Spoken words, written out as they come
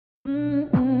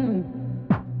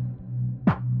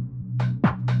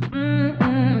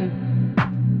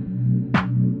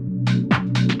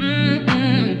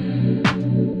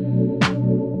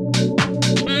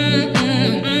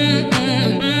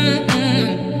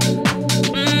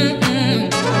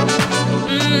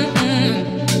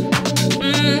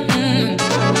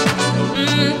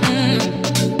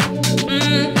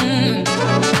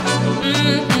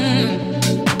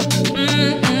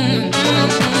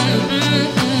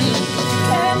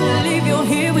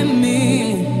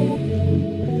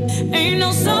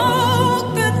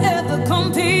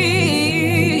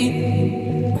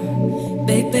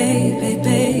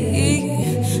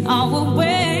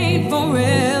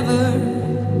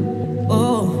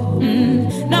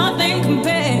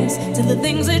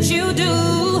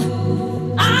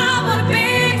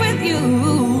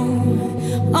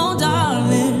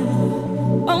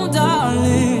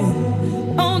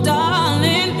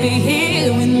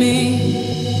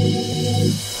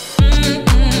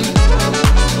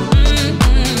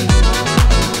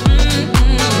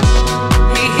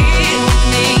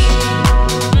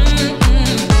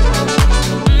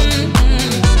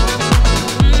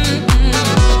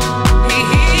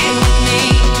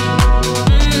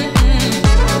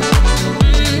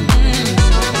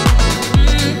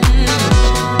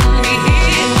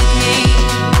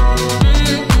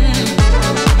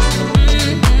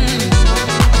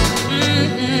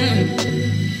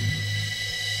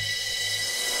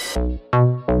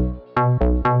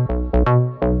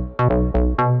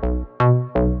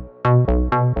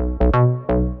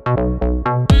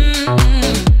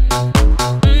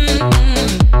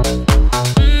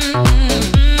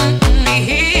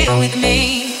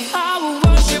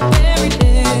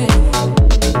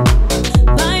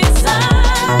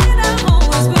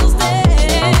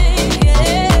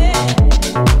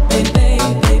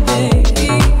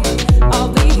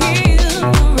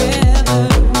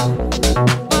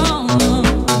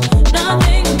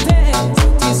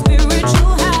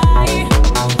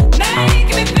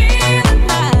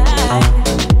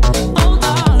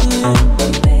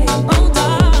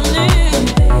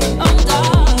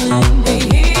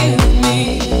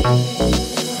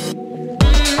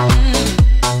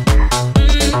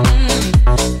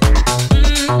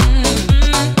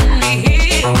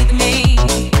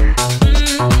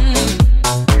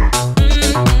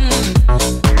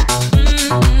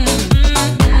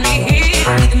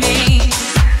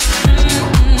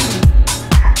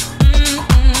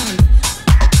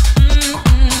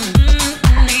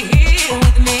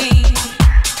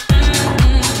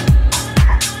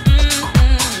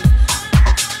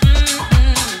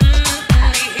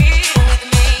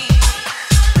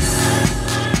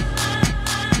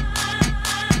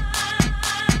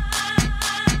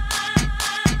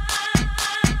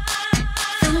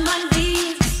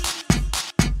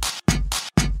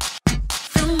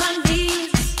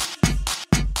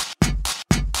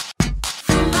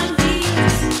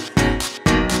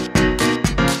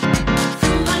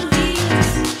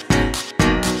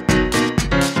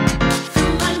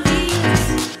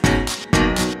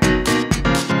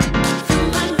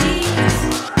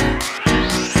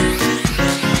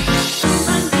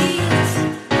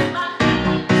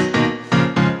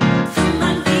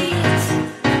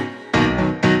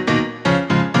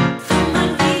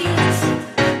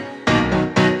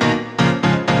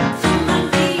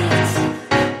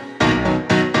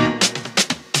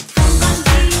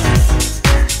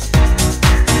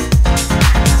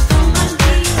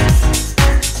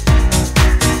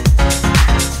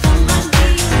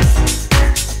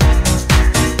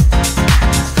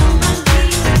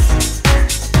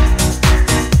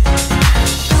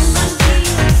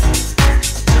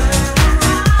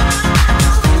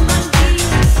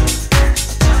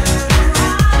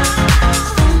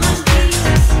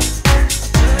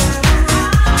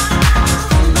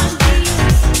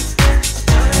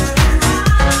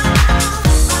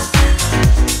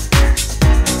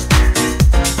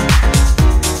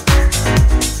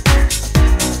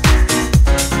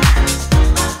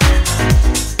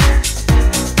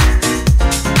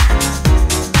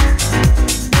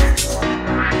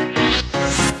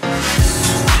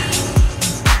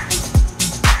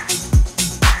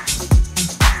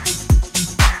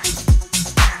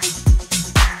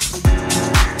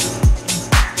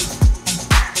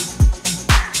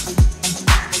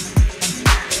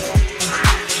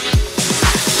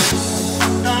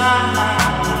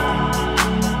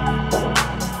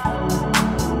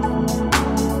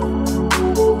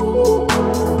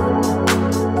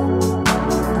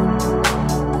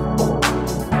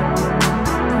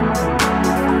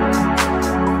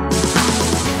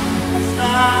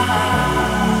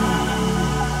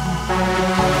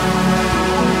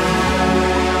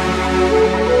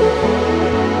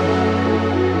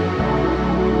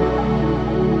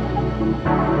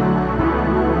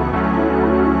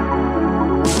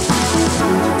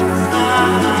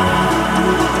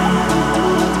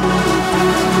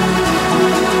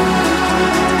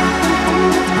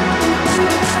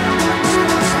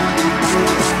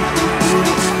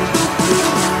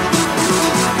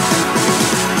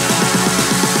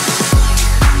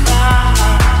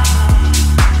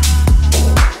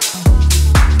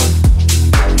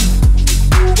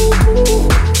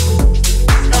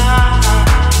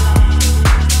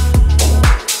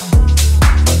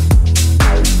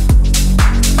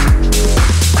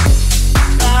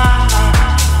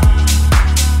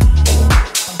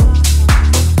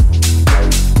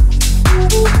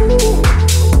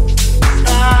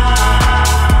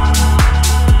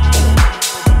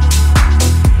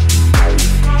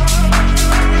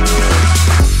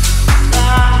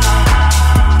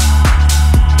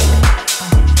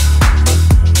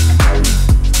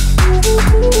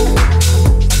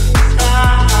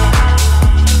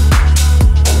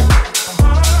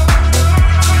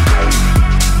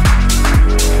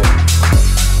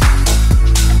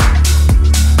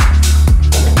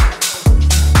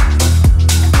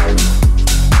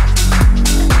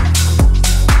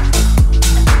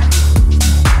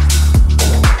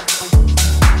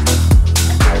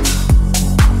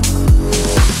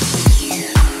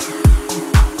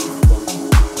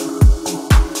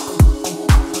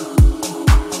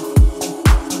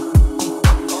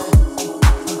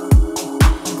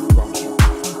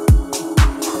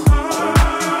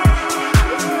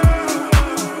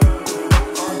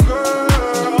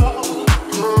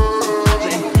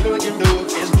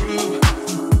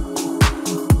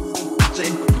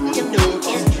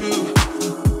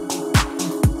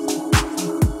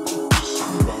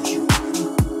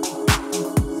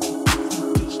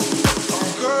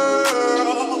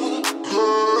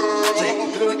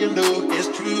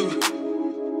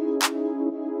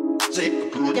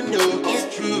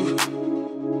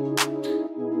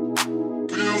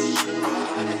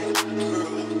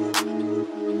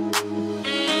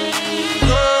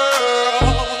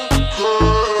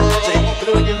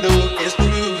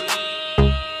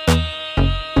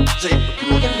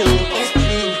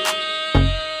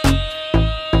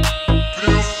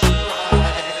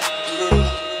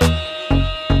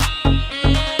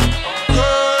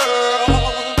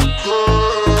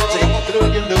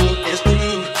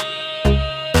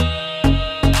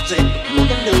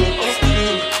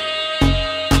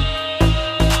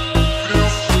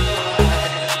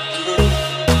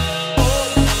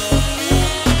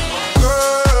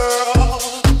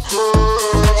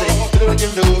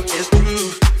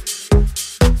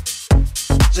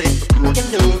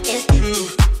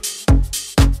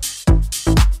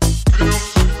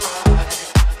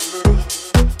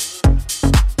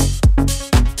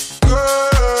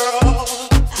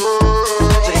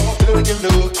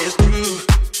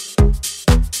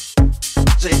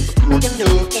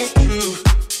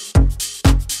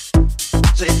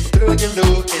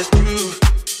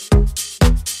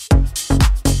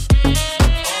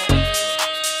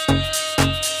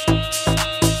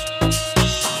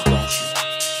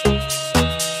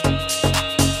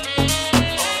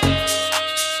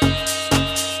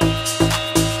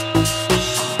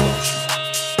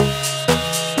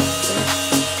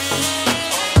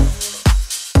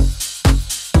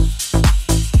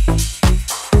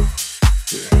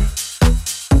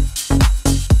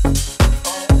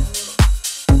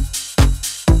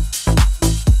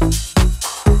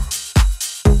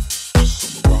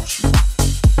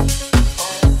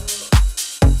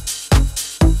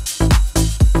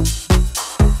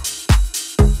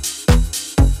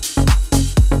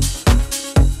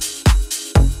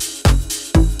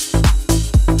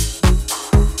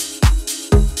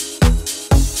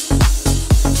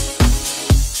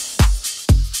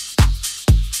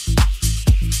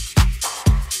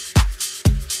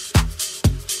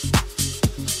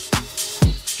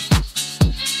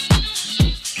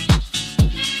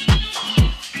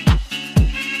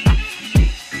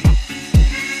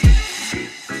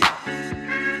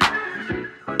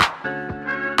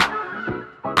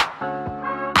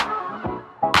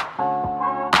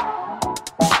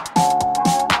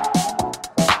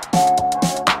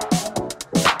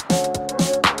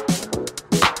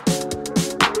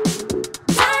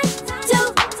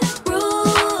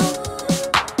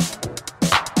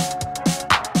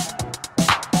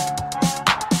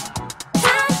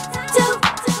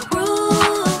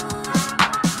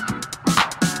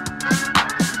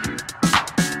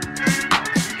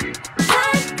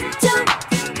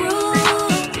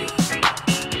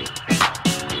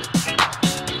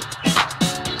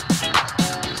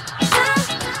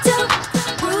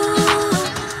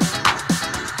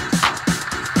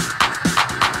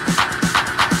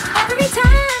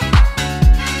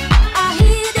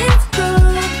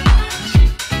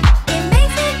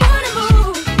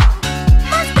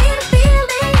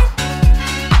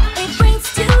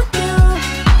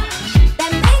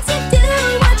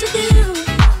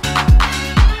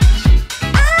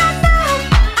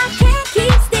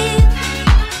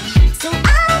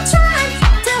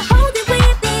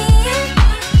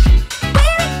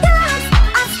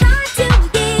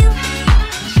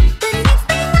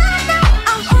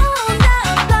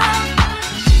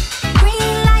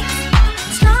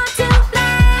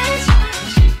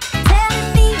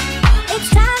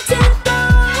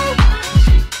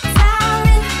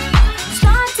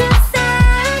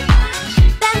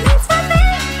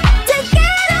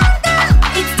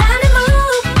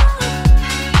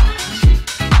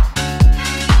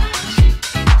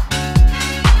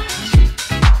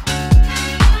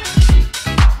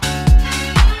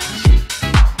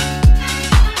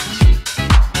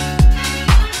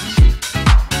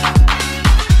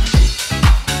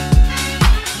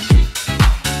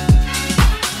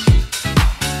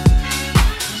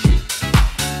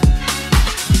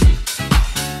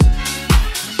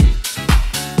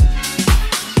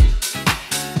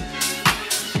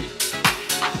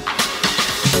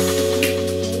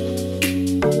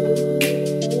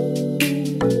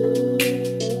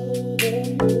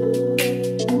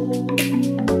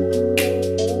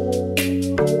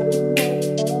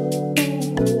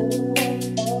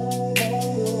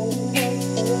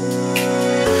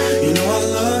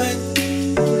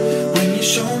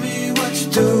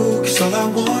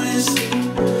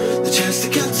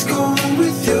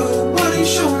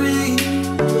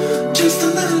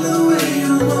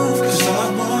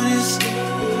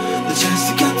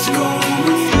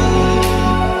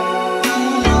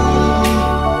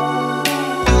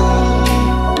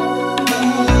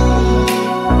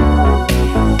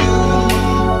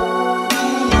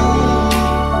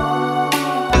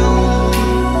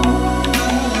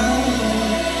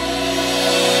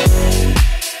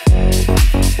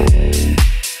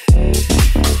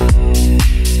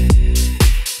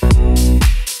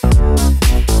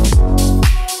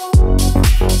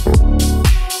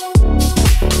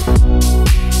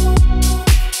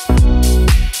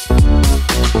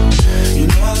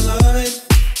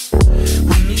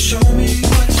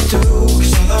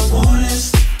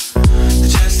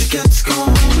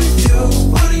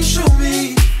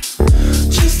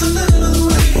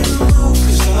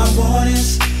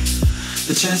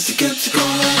chance to get to go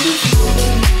out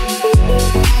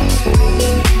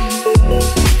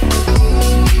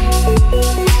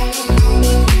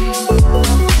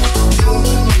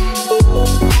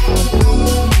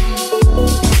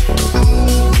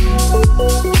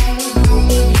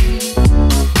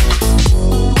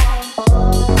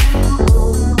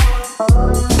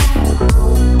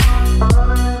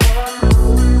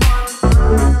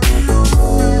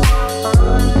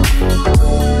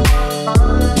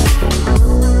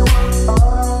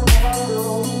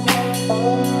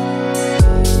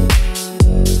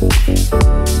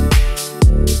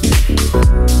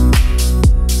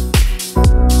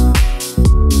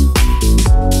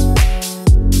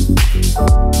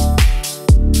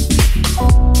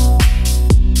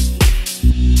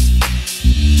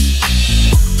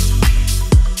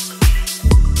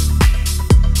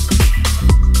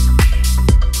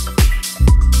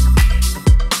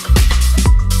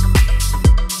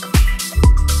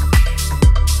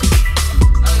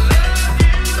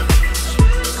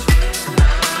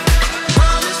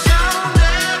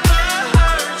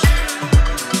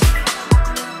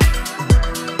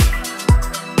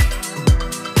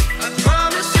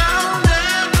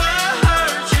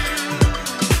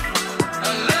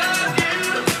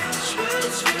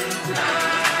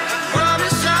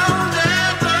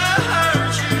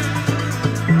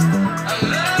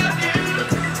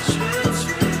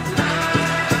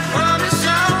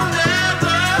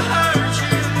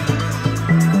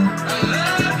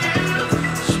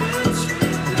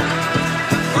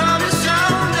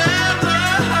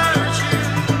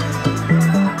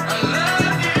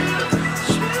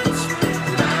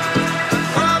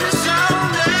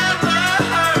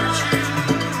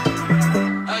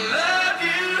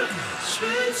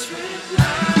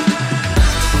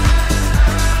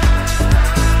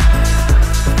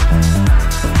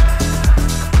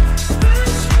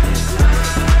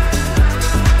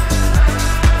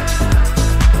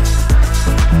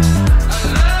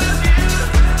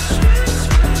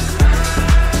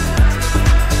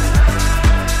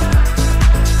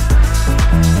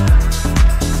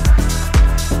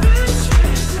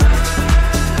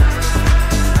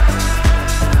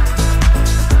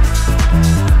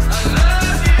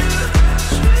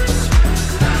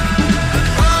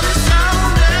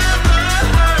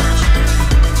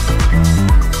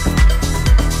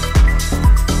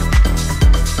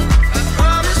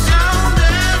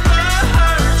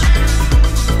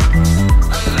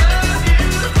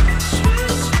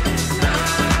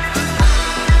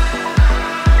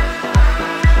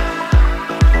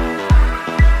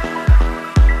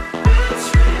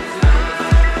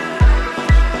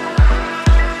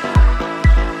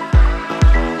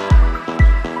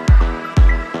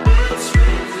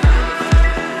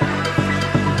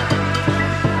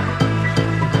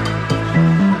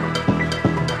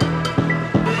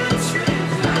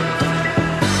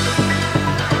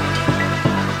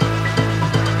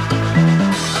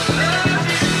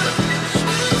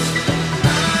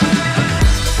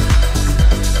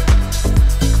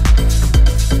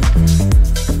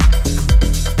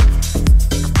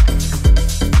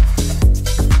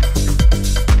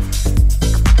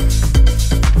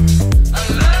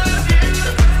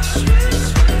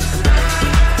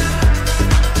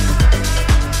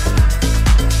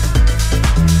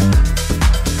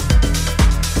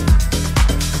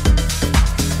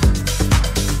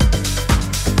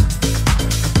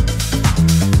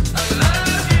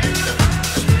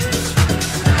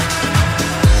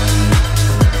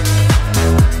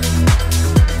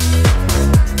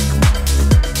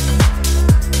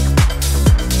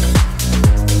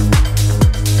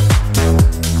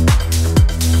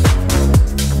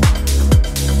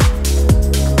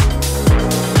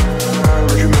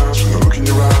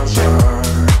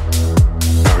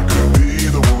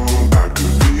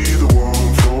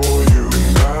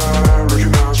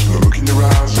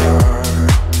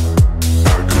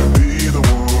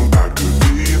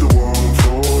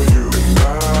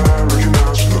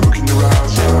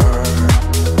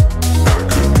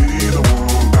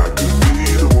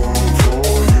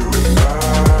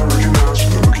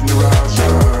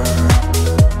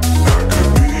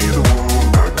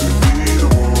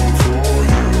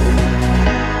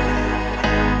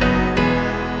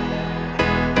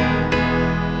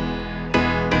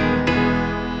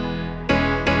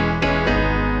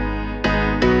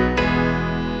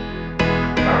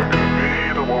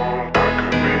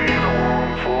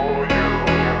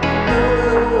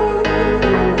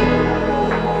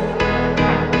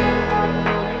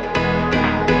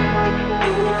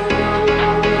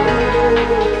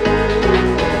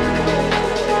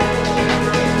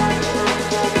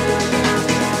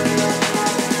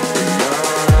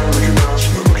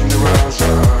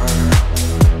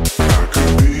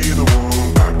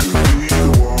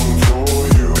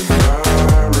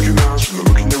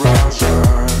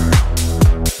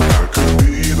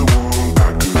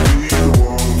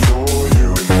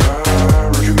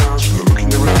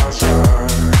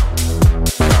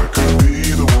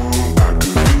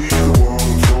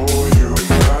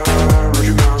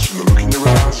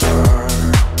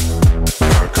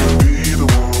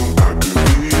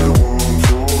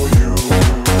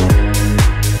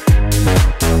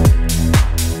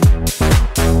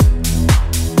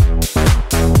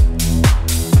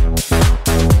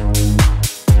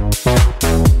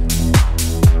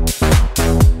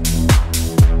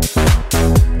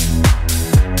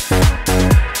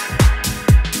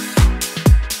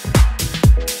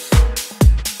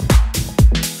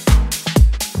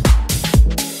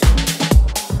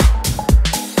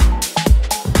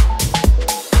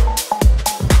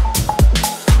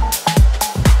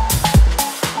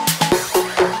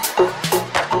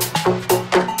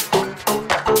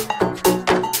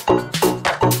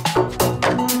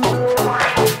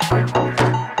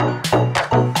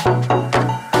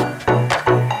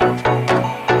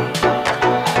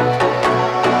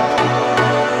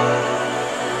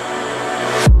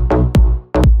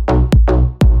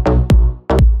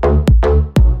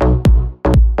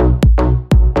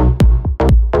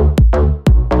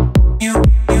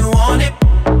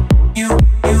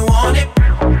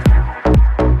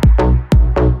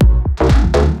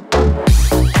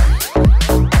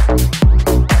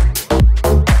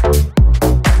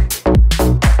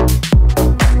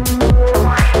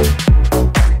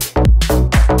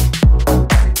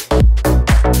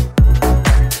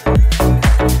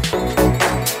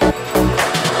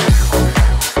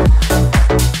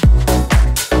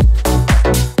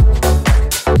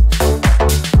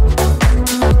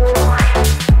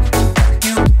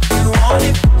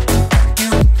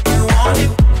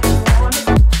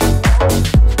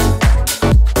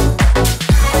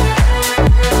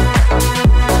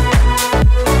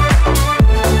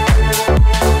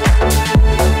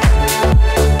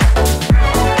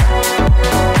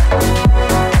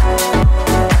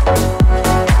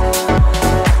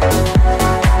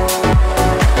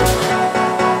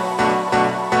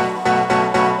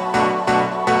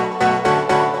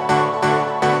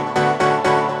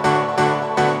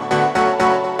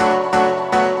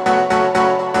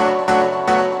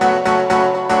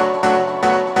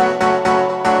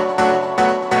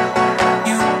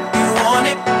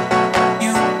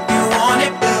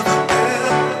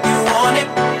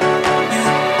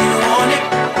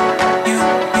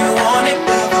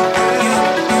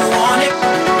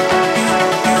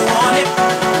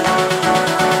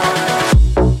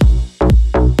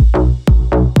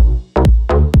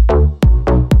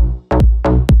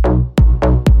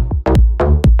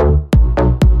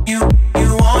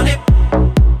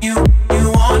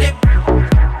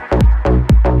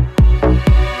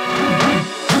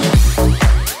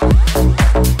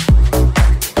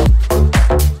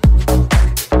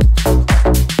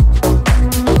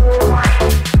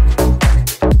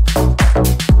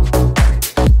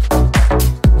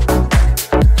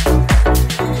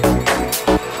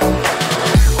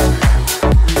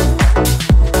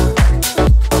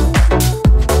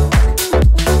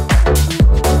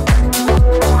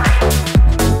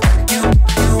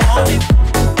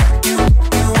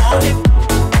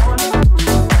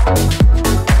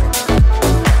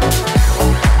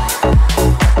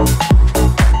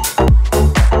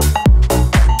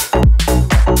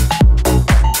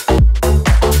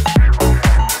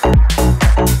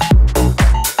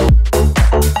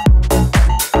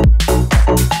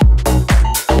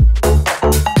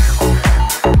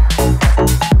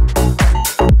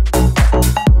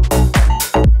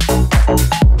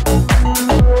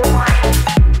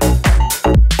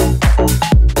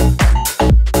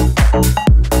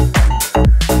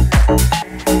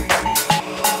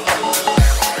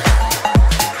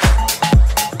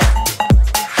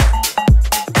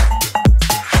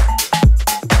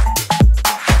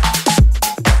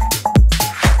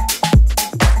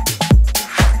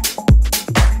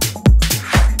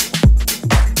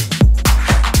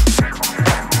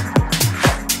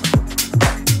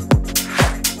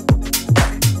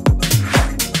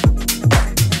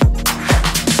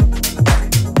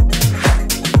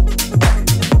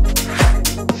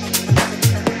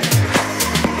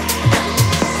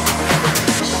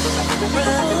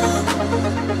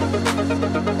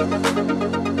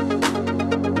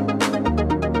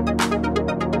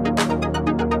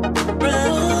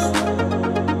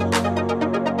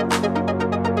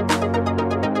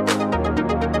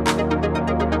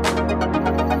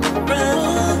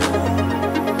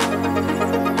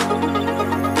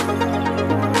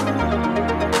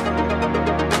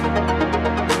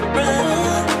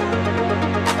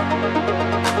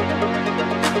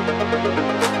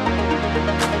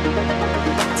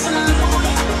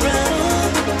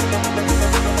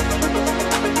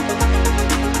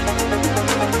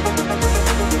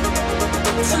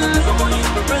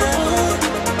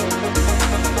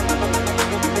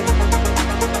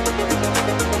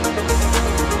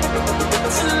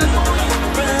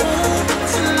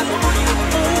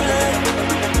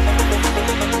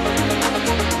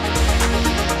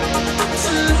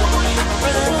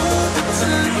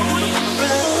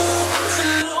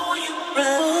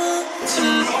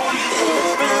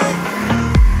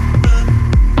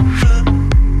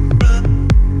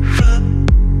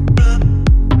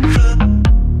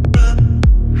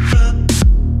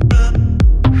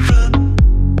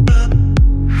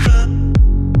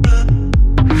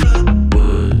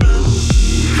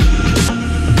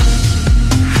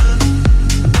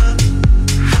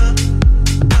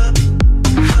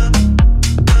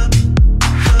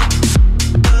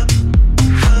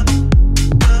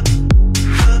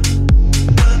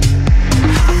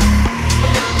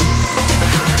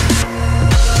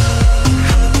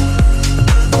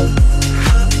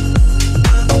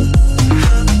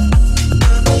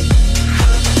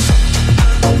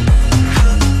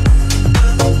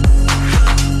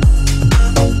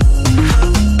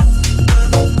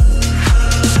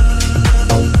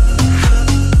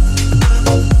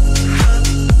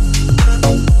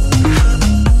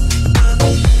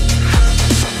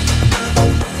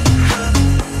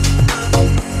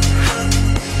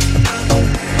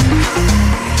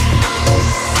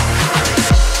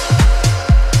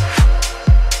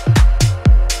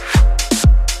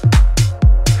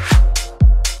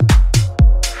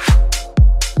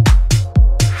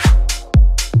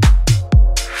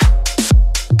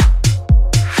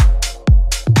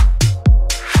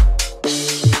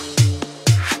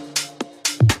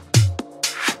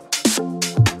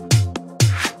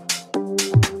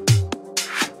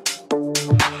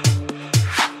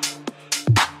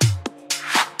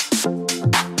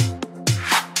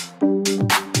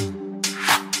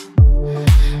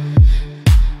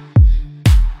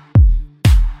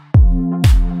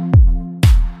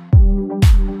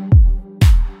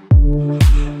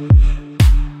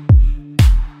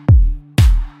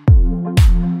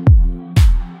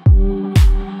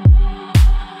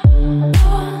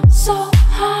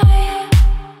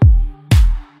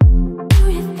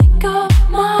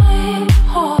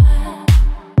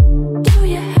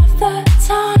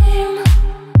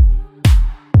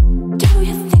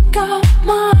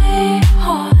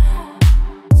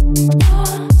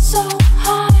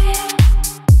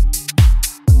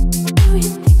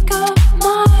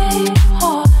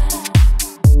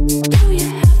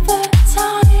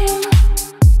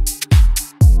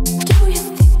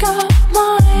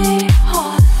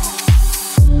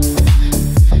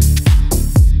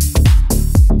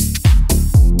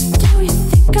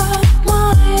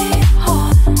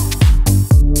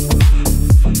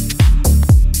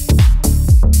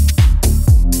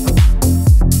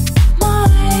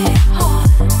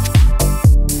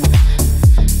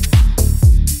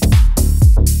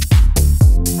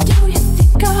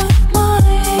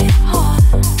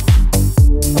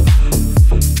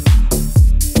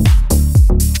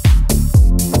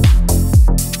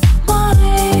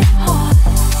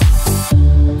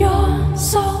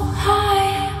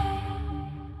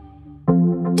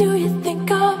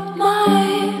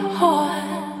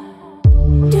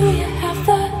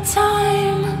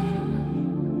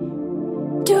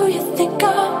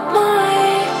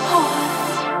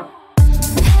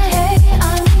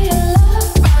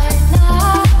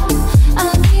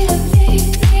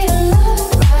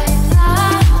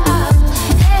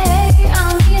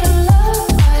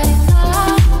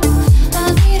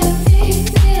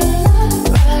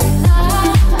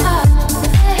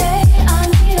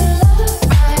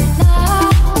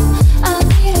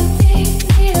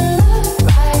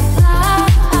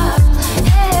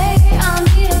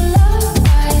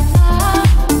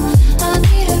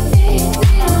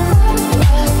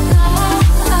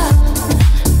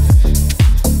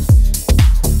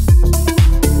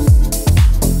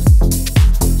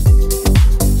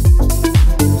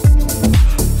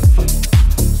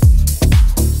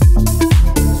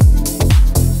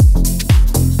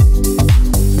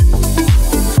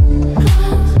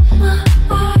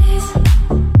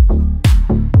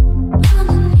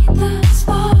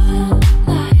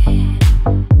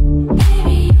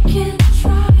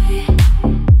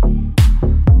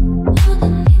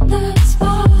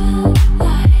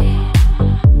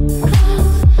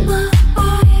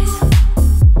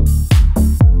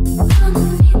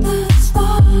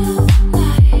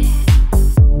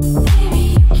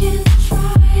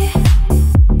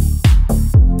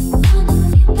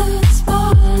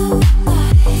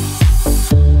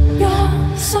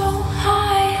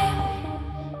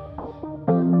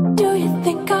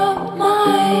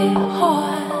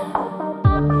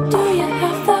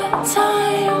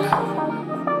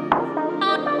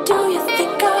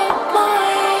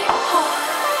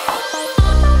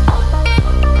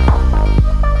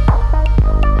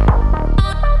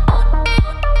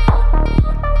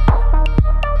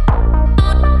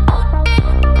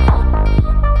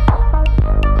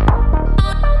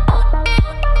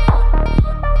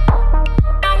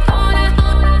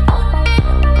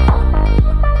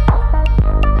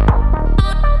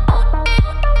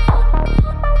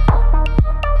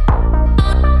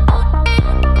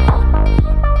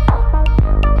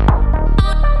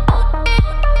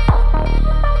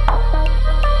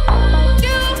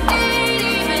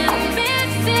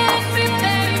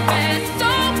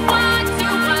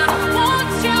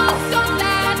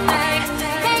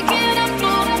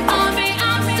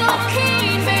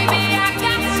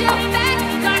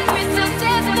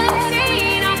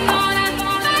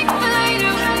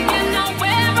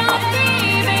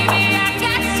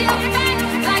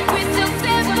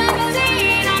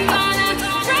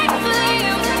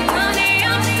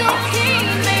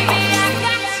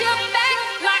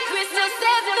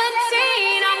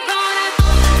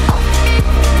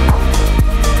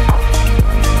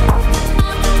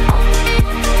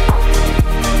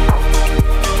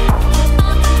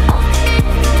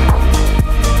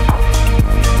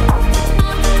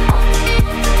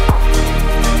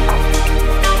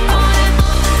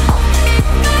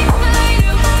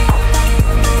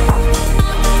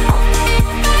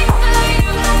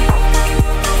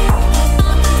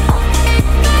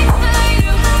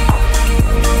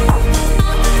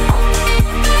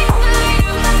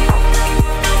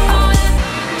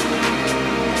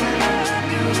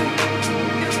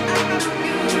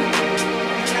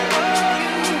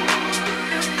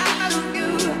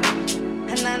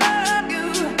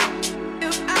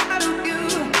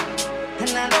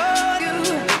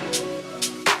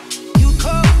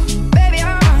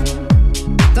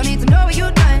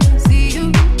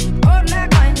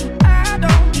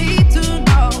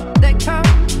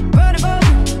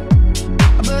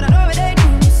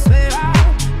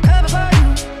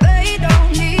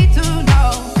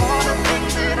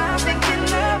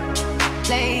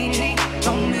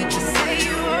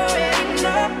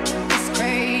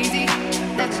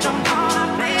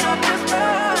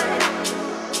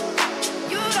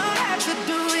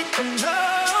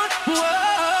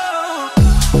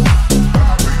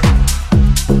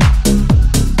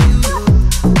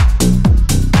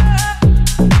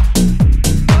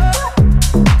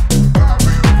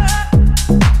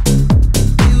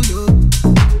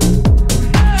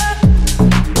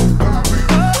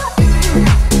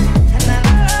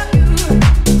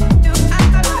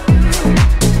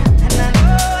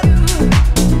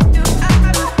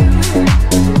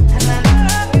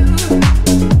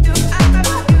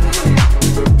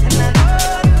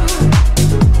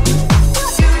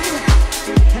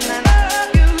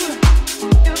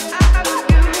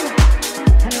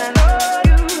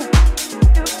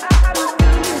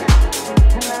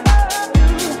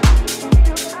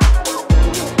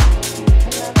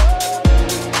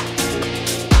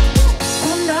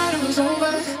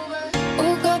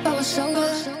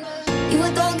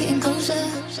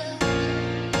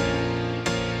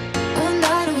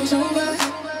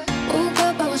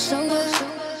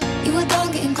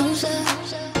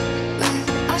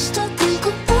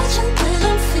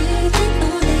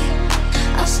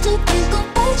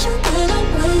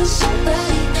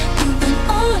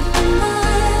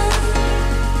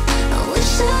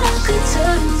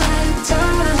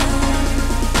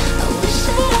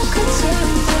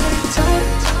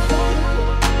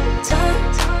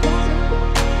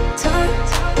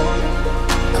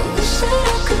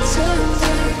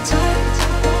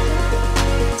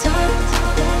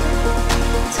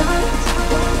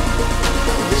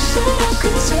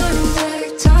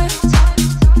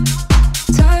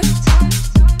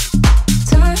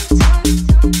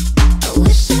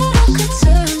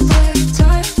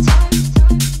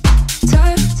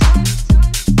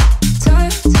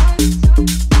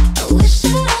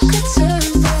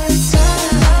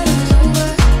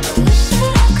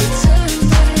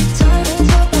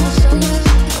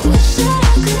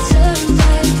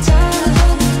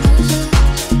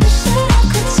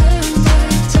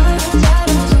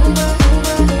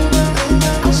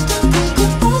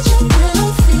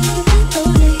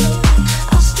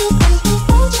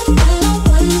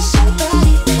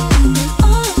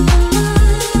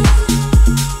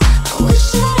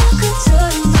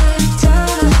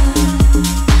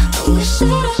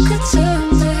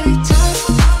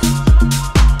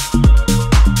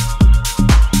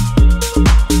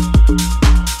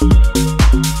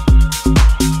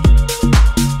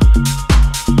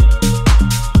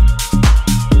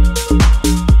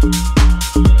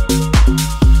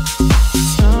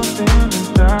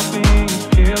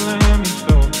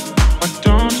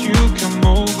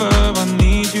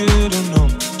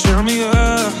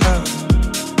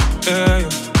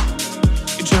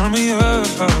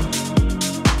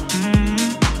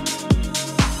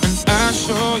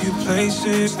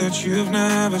places that you've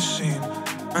never seen.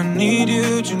 I need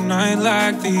you tonight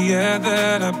like the air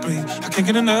that I breathe. I can't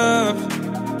get enough,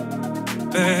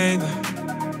 baby,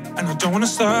 and I don't wanna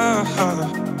stop.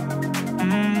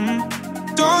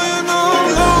 Don't you know I'm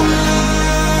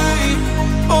lonely?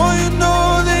 Oh, you know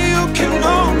that you can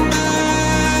own me.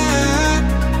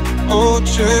 Oh,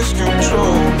 just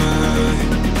control me.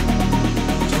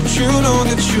 Don't you know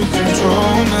that you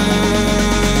control me?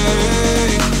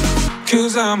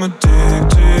 'Cause I'm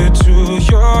addicted to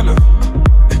your love,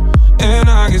 and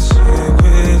I get sick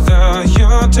without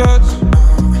your touch.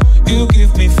 You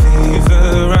give me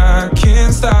fever, I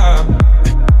can't stop.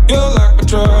 You're like a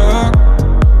drug,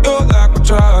 you're like a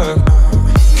drug.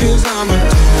 'Cause I'm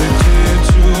addicted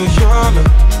to your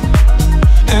love,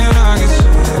 and I get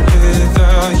sick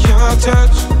without your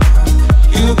touch.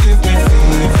 You give me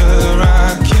fever, I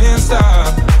can't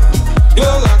stop.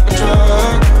 You're like a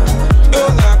drug,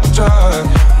 you're like a drug.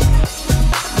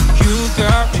 You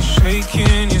got me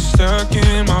shaking, you're stuck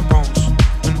in my bones.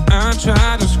 When I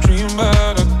try to scream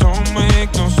but I don't make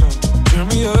no sound. Turn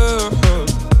me up,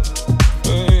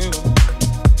 baby.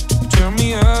 Turn me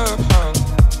up.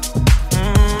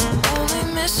 Only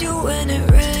miss you when it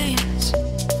rains,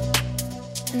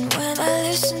 and when I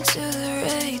listen to the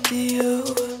radio.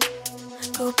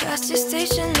 Go past your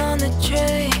station on the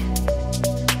train,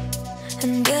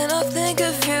 and then I'll think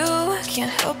of you.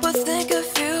 Can't help but think of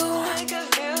you.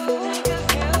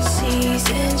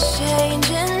 Seasons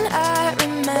changing, I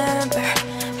remember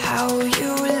how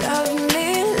you loved me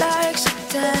like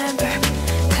September.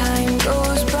 Time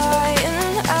goes by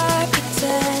and I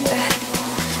pretend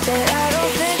that I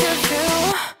don't think of you.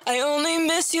 I only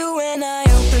miss you when I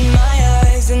open my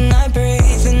eyes and I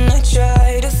breathe and I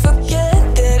try to forget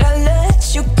that I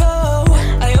let you go.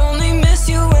 I only miss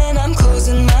you when I'm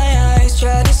closing my eyes,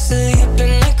 try to sleep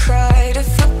and I cry to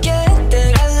forget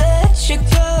that I let you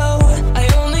go. I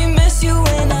only miss you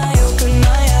when I open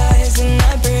my eyes and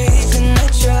I breathe and I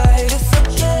try to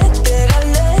forget that I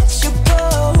let you go.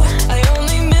 I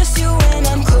only miss you when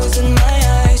I'm closing my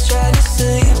eyes, try to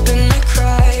sleep and I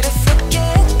cry to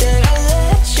forget that I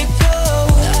let you go.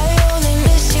 I only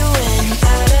miss you when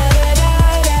da da da da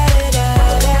da da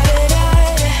da da da da.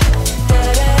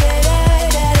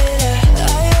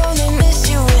 I only miss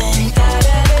you when da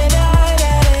da da da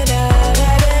da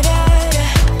da da da.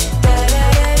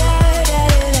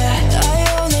 I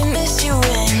only miss you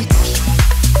when.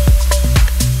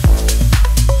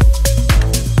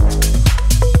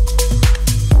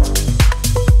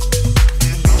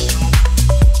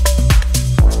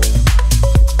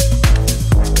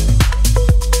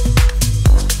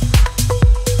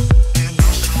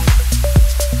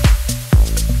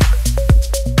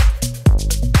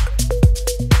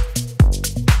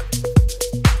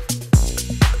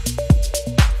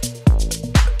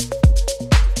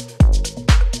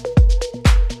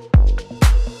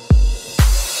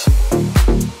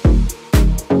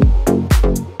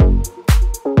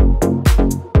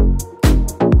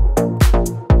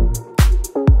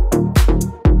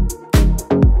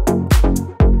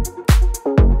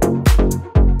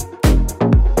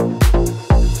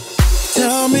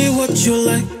 Tell me what you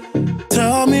like,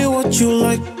 tell me what you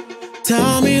like,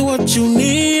 tell me what you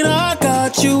need, I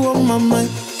got you on my mind.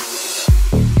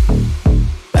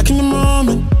 Back in the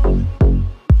moment,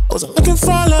 I wasn't looking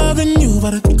for love in you,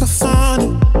 but I think I found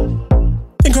it,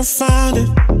 think I found it.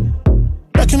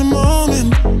 Back in the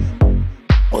moment,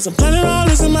 I Wasn't planning on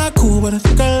losing my cool, but I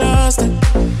think I lost it.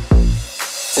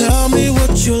 Tell me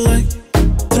what you like.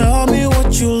 Tell me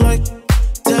what you like.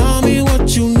 Tell me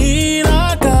what you need.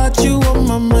 I got you on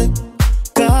my mind.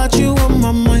 Got you on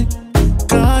my mind.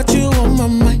 Got you on my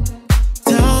mind.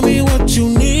 Tell me what you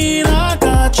need. I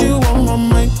got you on my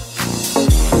mind.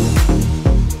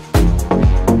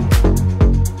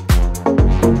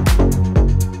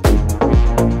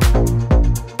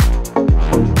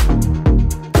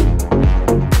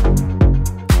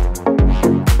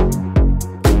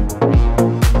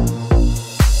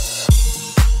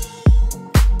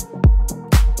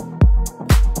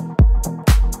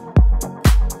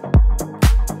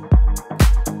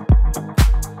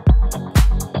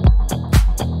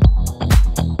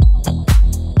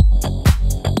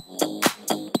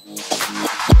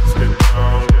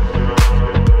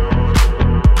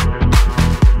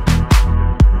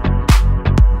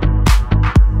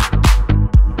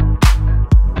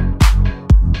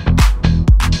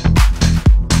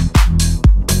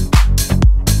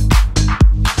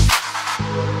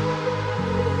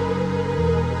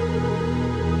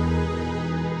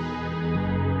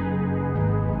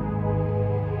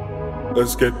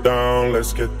 Let's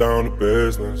get down to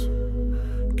business.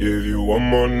 Give you one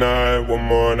more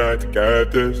night to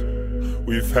get this.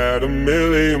 We've had a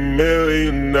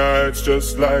million nights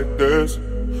just like this.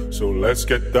 So let's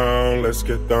get down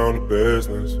to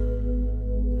business.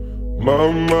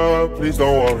 Mama, please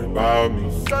don't worry about me.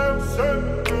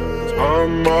 'Cause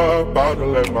I'm about to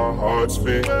let my heart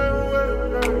speak.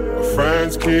 My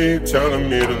friends keep telling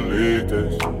me to leave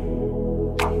this.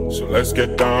 So let's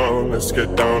get down to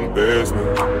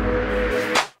business.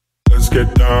 Let's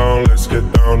get down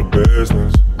to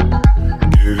business.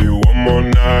 Give you one more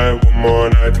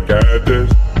night to get this.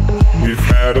 We've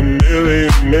had a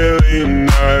million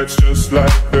nights just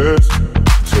like this.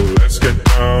 So let's get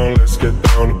down to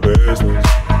business.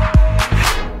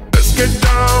 Let's get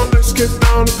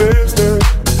down to business.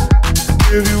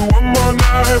 Give you one more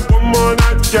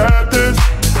night to get this.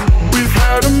 We've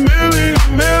had a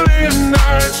million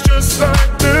nights just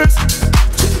like this.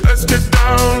 So let's get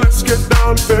down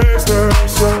to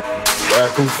business.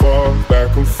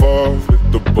 Back and forth with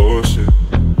the bullshit.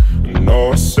 I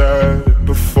know I said it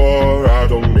before, I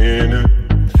don't mean it.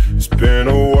 It's been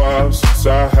a while since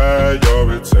I had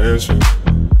your attention,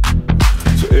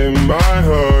 so it might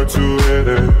hurt to hit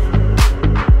it.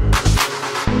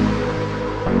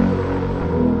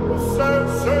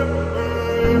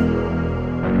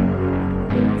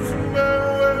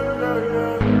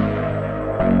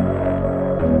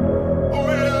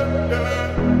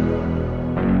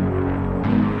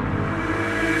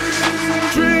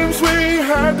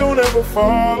 Don't ever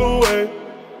fall away.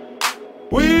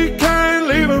 We can't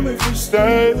leave them if we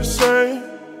stay the same.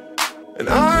 And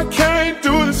I can't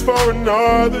do this for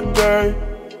another day.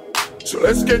 So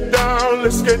let's get down to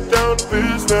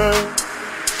business.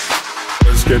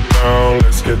 Let's get down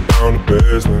to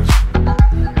business.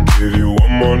 Give you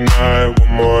one more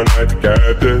night to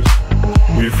get this.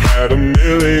 We've had a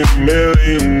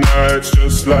million nights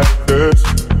just like this.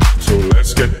 So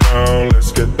let's get down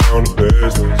to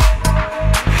business.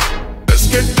 Let's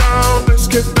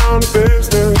get down to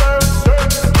business.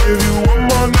 Give you one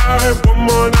more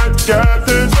night to get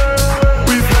this.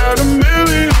 We've had a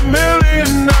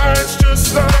million nights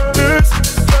just like this.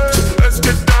 So let's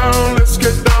get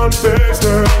down to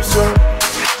business.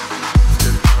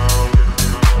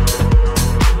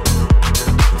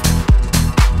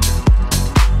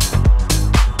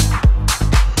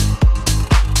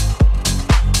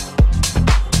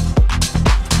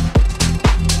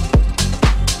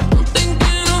 I'm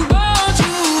thinking about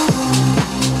you.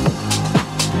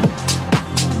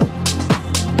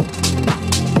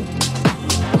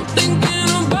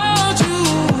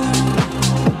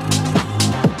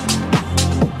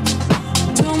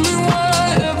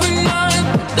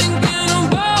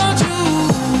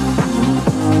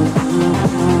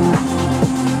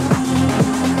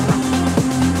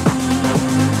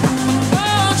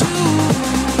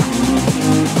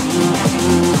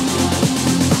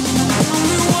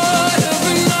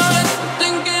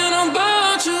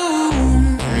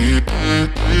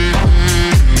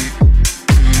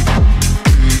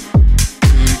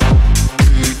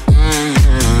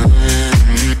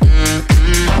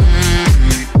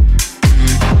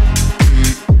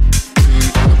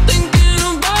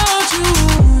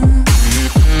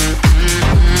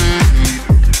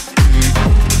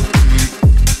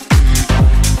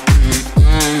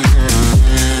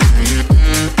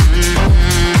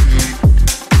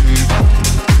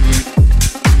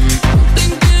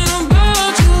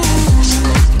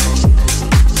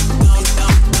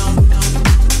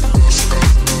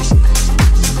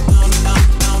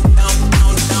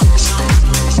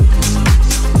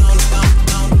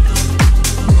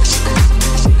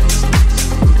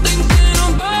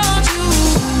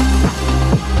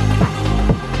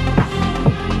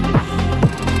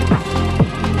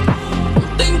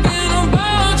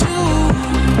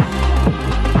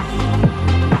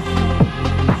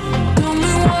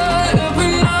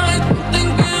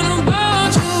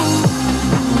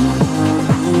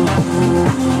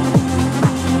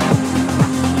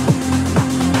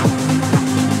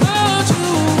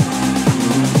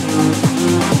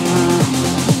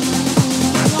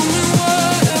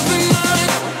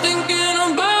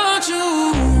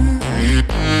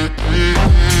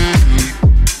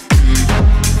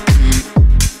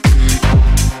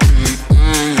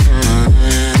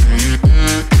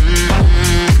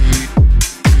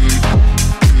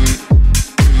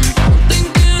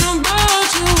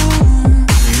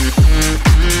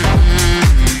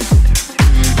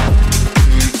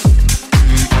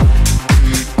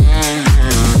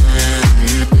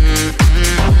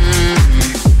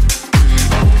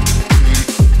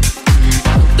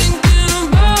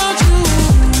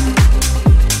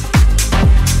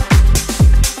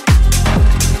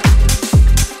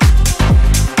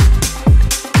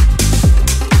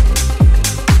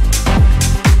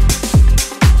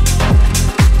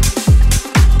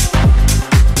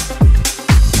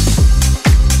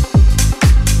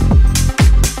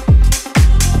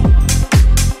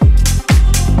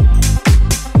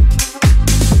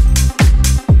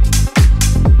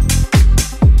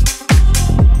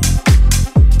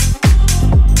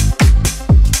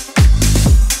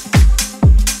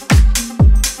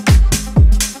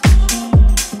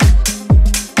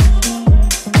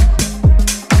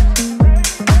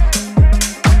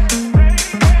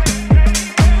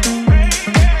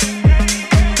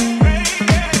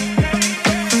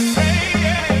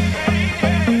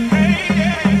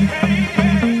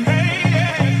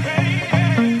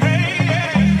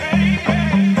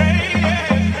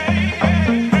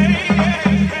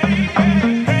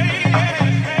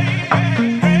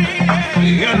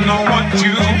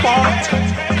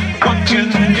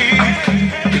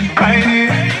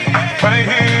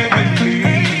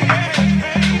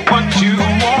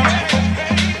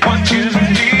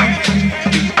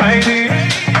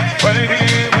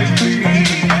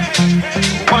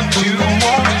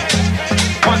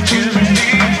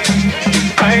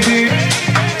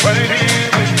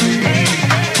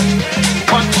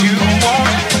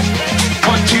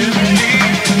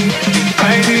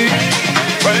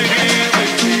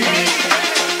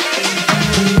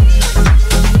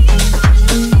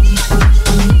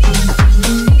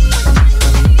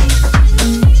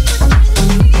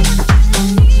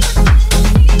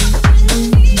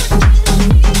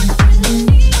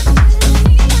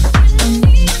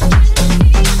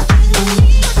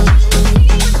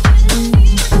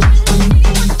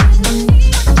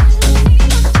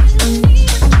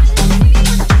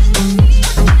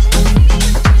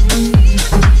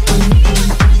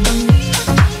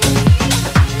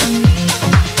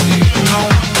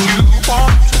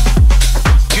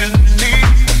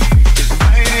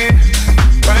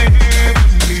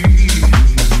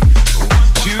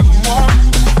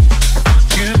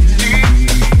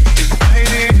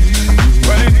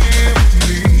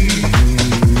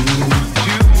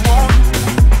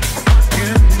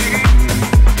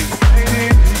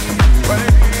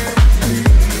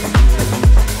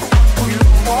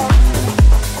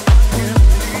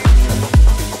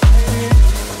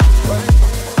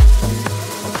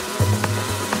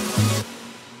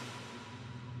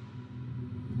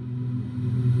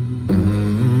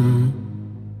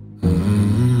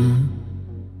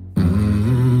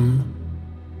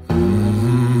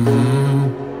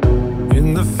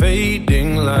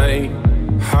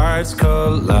 hearts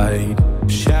collide,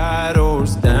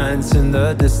 shadows dance in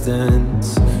the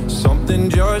distance. Something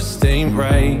just ain't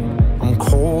right, I'm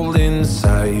cold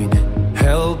inside.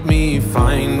 Help me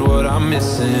find what I'm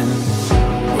missing.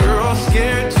 We're all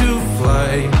scared to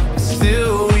fly,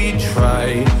 still we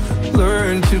try.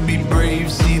 Learn to be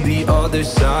brave, see the other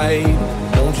side.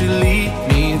 Won't you lead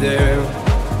me there?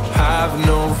 Have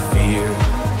no fear.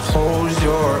 Close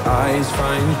your eyes,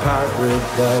 find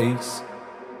paradise.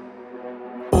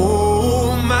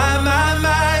 Oh my, my,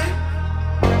 my.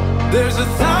 There's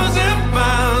 1,000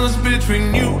 miles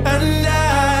between you and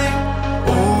I.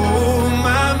 Oh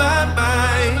my, my,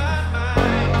 my.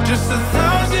 Just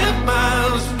 1,000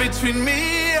 miles between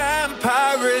me and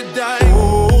paradise.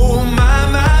 Oh my,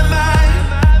 my, my.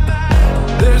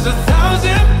 There's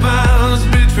 1,000 miles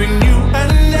between you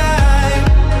and I.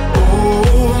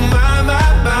 Oh my, my,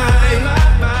 my.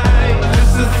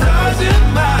 Just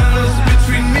 1,000 miles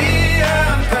between me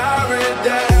and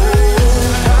paradise.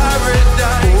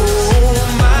 Paradise. Oh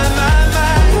my, my,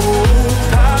 my.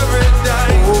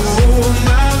 Paradise. Oh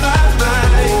my, my,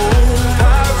 my.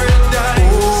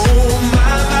 Paradise. Oh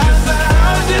my, my, my.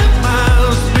 1,000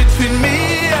 miles between me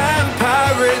and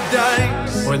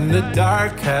paradise. When the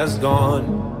dark has gone,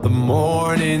 the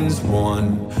morning's won.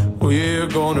 We're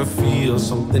gonna feel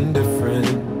something different.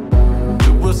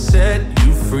 It will set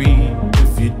you free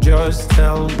if you just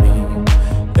tell me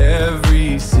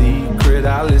every secret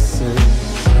I listen.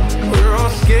 We're all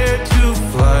scared to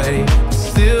fly,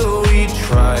 still we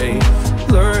try.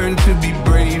 Learn to be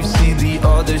brave, see the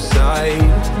other side.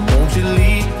 Won't you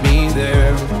lead me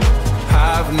there?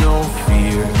 Have no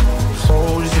fear.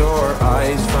 Close your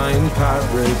eyes, find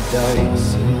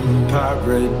paradise.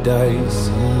 Paradise,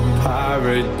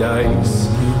 paradise.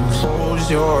 Close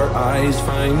your eyes,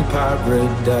 find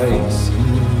paradise.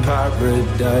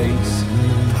 Paradise,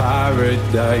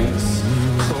 paradise.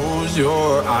 Close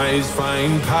your eyes,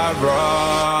 find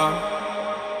para.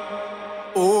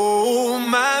 Oh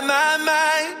my, my,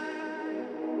 my.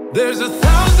 There's 1,000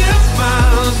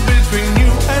 miles between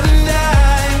you and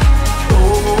I.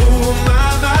 Oh my,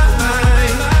 my, my.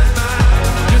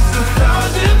 Just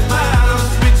 1,000 miles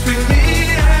between me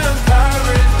and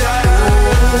paradise.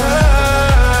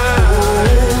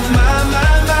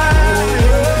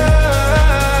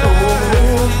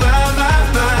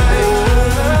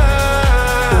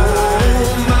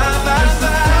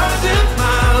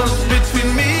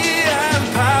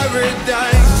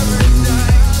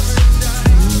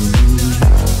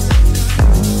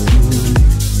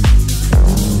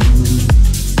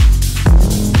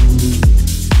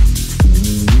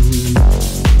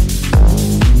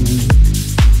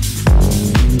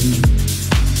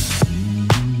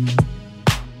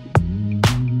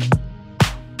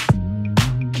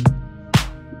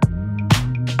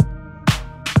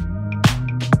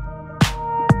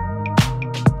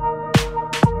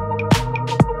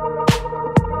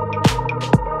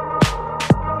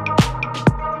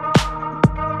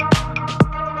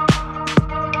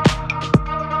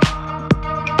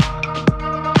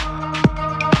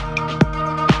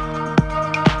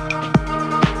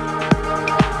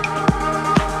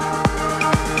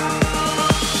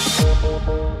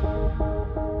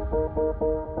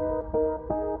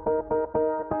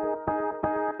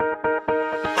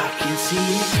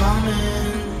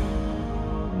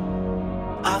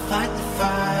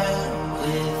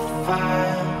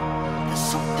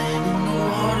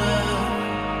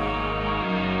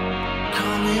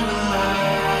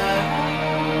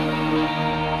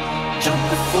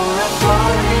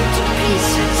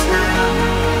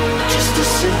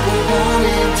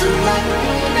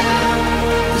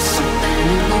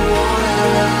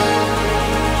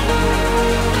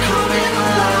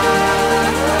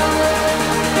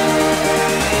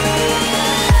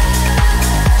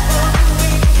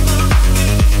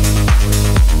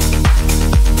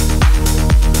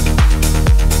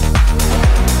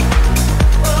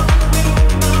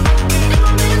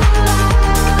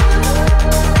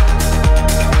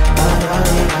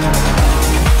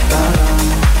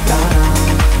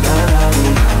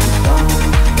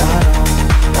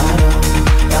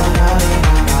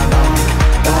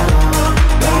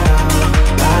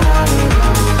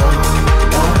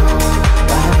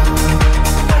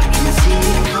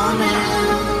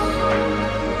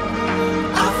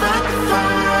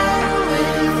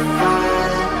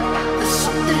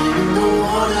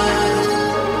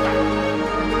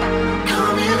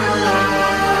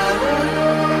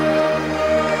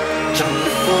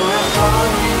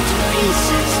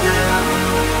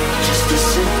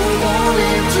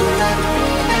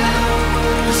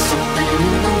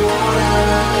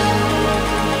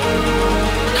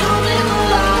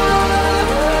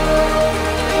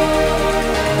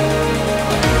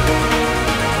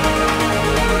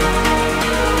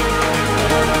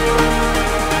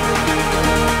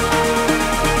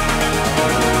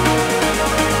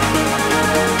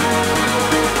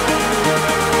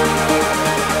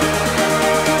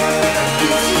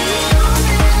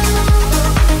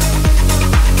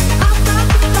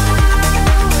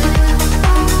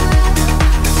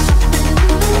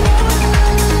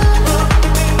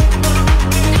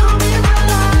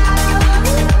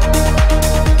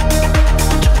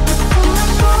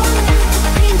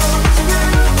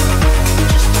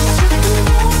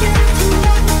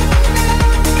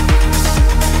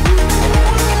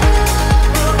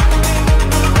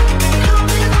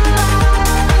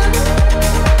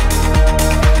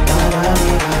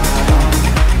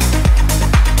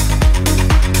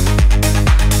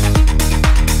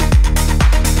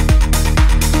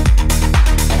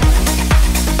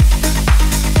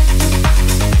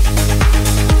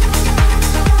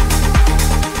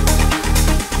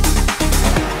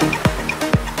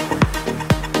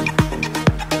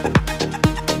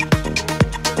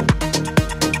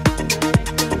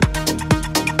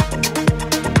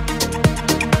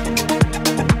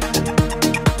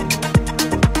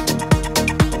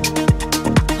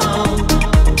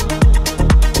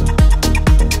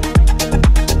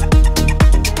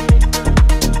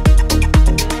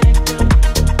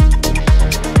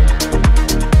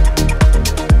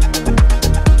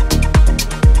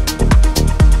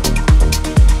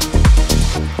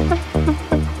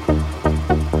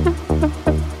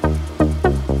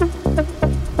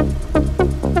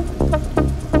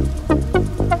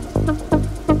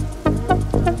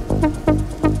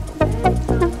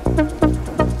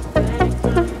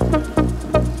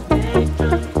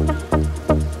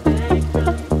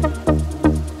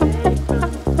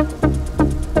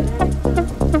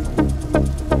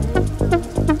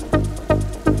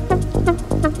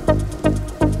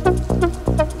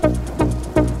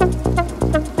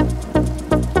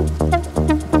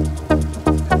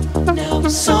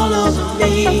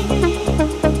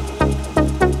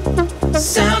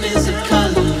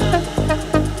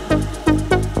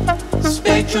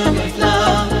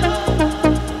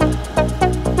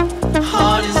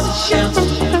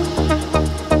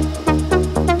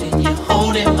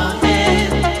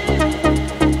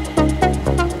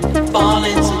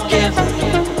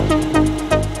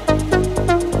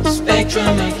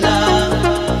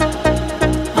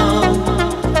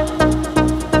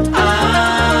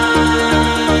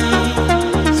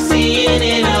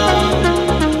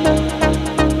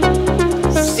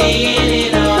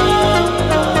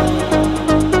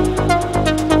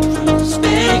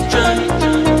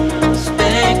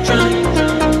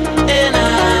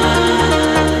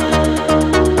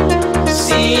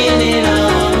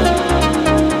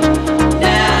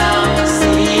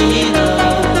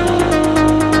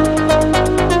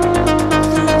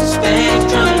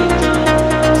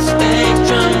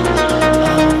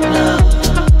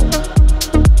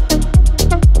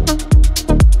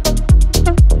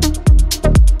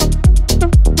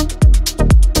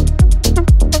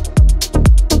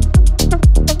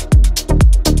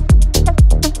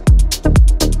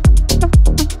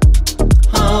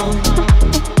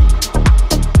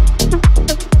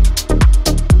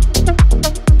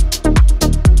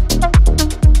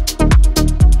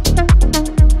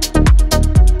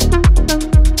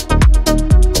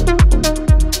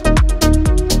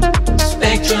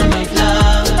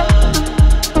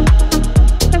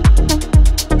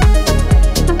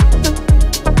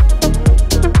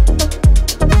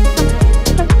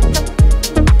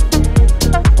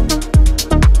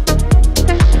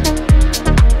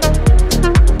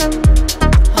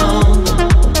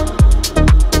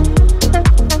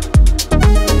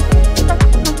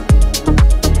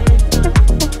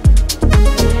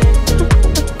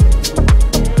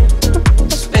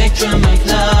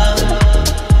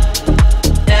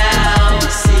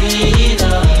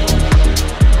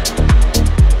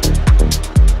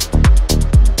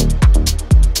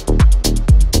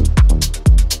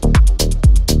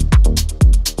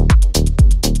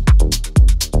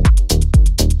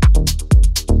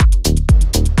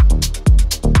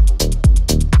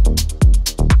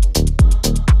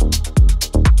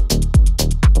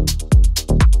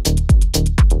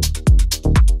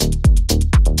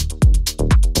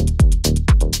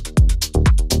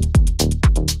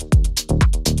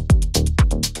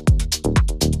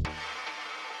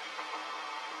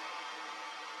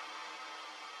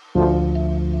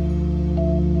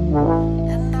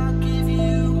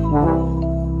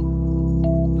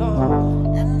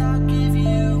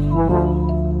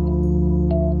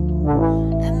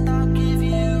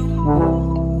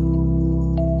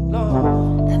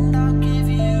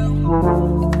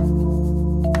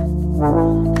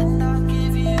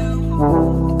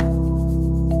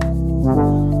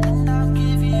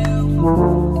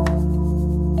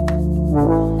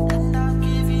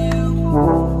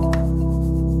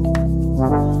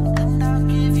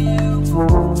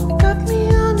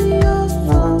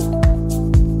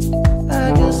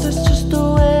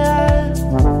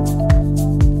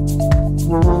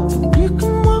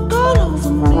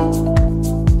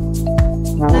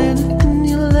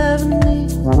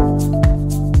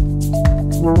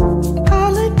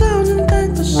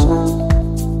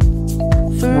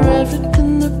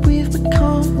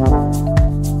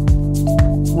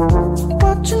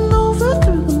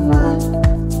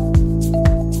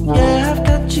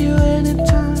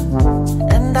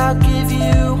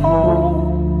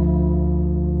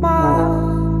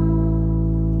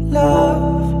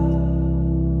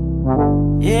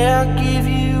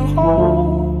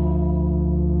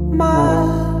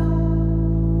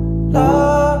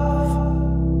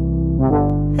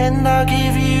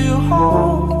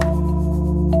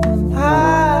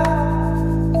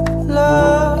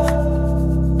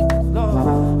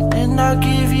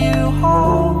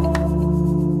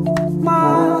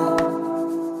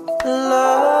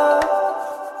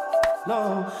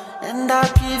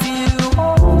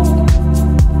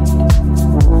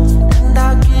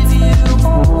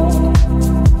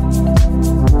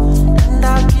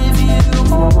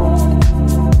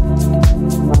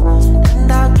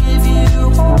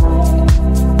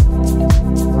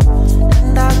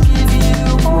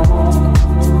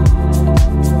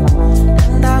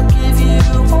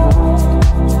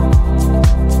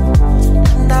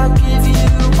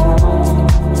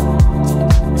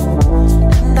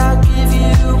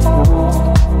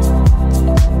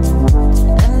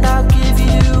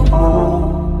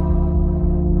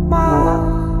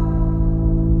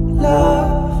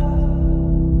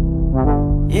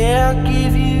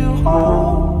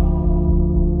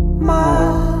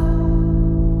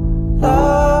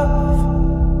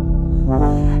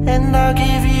 and I'll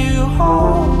give you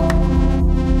all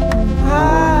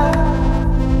my